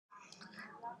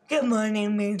Good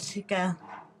morning, Michika.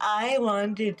 I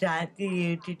want to talk to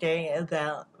you today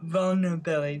about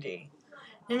vulnerability.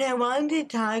 And I want to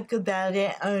talk about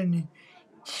it on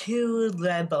two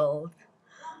levels.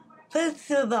 First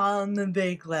of all, on the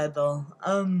big level,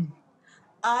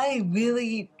 I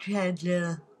really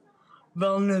treasure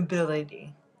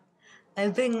vulnerability.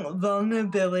 I think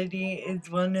vulnerability is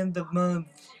one of the most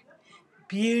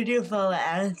beautiful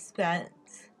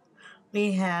aspects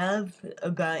we have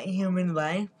about human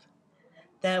life.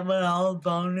 That we're all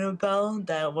vulnerable,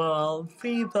 that we're all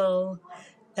feeble,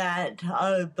 that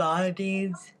our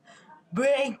bodies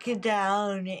break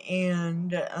down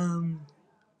and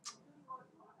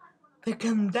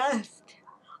become dust,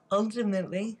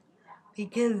 ultimately,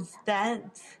 because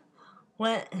that's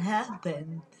what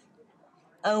happens.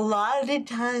 A lot of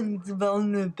times,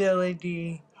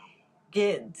 vulnerability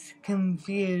gets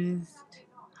confused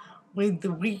with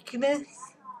weakness,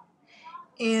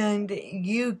 and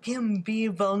you can be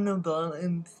vulnerable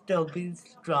and still be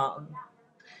strong.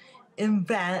 In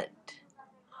fact,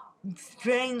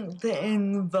 strength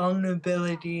and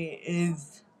vulnerability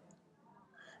is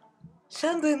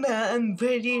something that I'm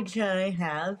pretty sure I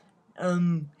have.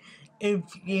 If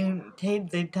you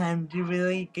take the time to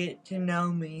really get to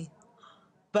know me.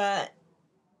 But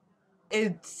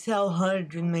it's so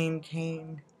hard to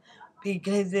maintain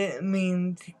because it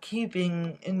means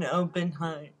keeping an open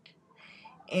heart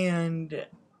and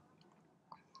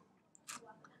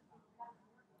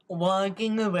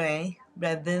walking away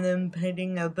rather than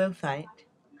putting up a fight.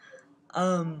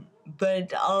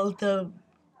 But also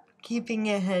keeping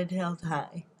your head held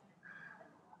high.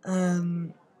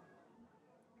 And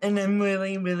I'm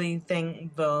really, really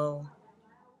thankful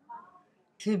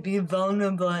to be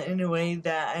vulnerable in a way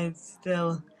that I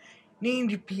still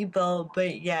need people,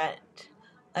 but yet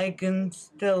I can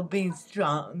still be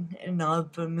strong and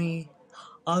offer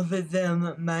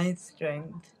them my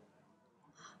strength.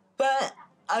 But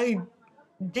I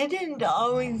didn't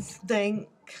always think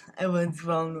I was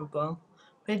vulnerable,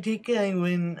 particularly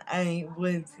when I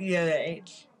was your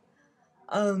age.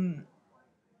 Not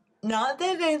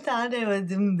that I thought I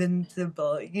was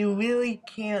invincible. You really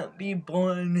can't be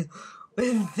born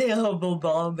with cerebral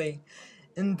palsy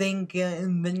and think you're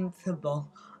invincible.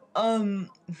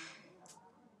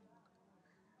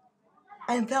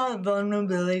 I thought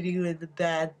vulnerability was a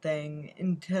bad thing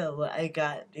until I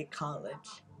got to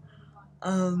college.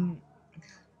 And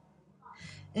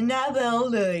now the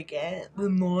older I get, the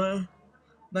more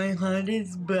my heart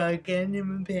is broken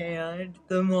and repaired,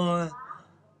 the more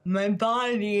my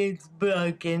body is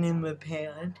broken and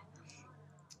repaired.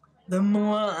 The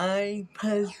more I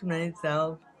push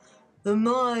myself, the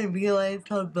more I realize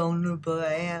how vulnerable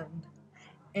I am.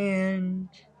 And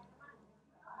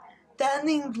that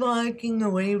means walking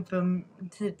away from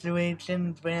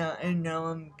situations where I know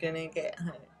I'm gonna get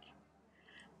hurt.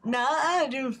 Not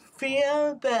out of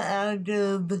fear, but out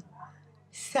of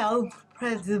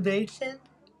self-preservation,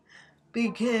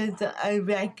 because I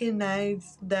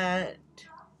recognize that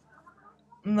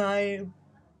my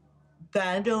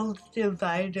battles to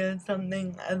fight are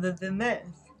something other than this.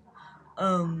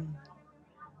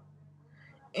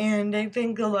 And I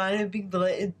think a lot of people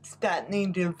expect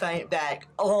me to fight back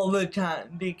all the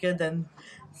time because I'm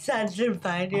such a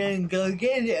fighter and go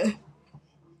get it.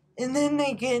 And then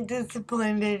they get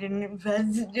disappointed and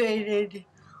frustrated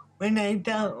when I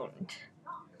don't.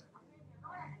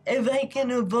 If I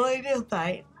can avoid a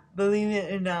fight, believe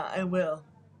it or not, I will.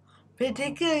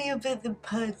 Particularly if it's a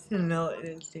personal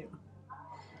issue.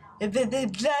 If it's a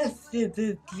justice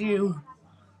issue,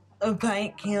 a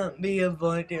fight can't be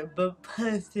avoided, but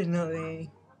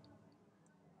personally,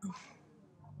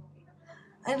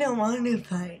 I don't want to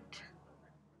fight.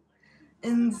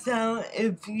 And so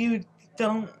if you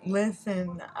don't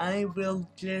listen, I will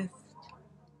just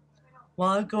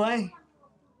walk away.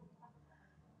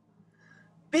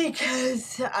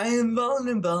 Because I am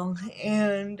vulnerable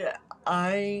and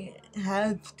I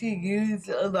have to use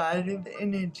a lot of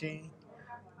energy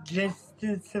just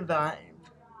to survive.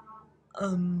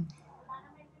 And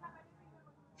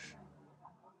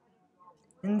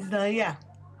so yeah,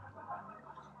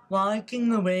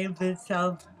 walking away for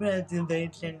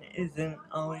self-preservation isn't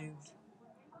always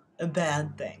a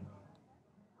bad thing.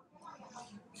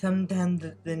 Sometimes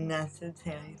it's a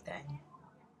necessary thing.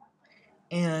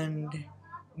 And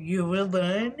you will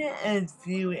learn as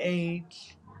you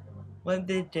age what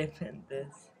the difference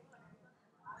is.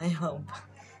 I hope.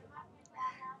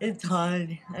 It's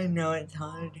hard. I know it's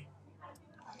hard.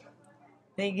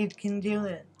 Think you can do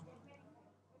it.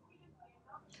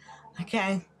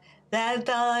 Okay, that's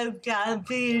all I've got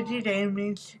for you today,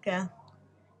 Mishka.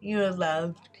 You are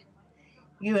loved.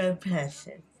 You are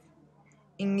precious.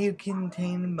 and you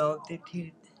contain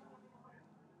multitudes.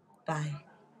 Bye.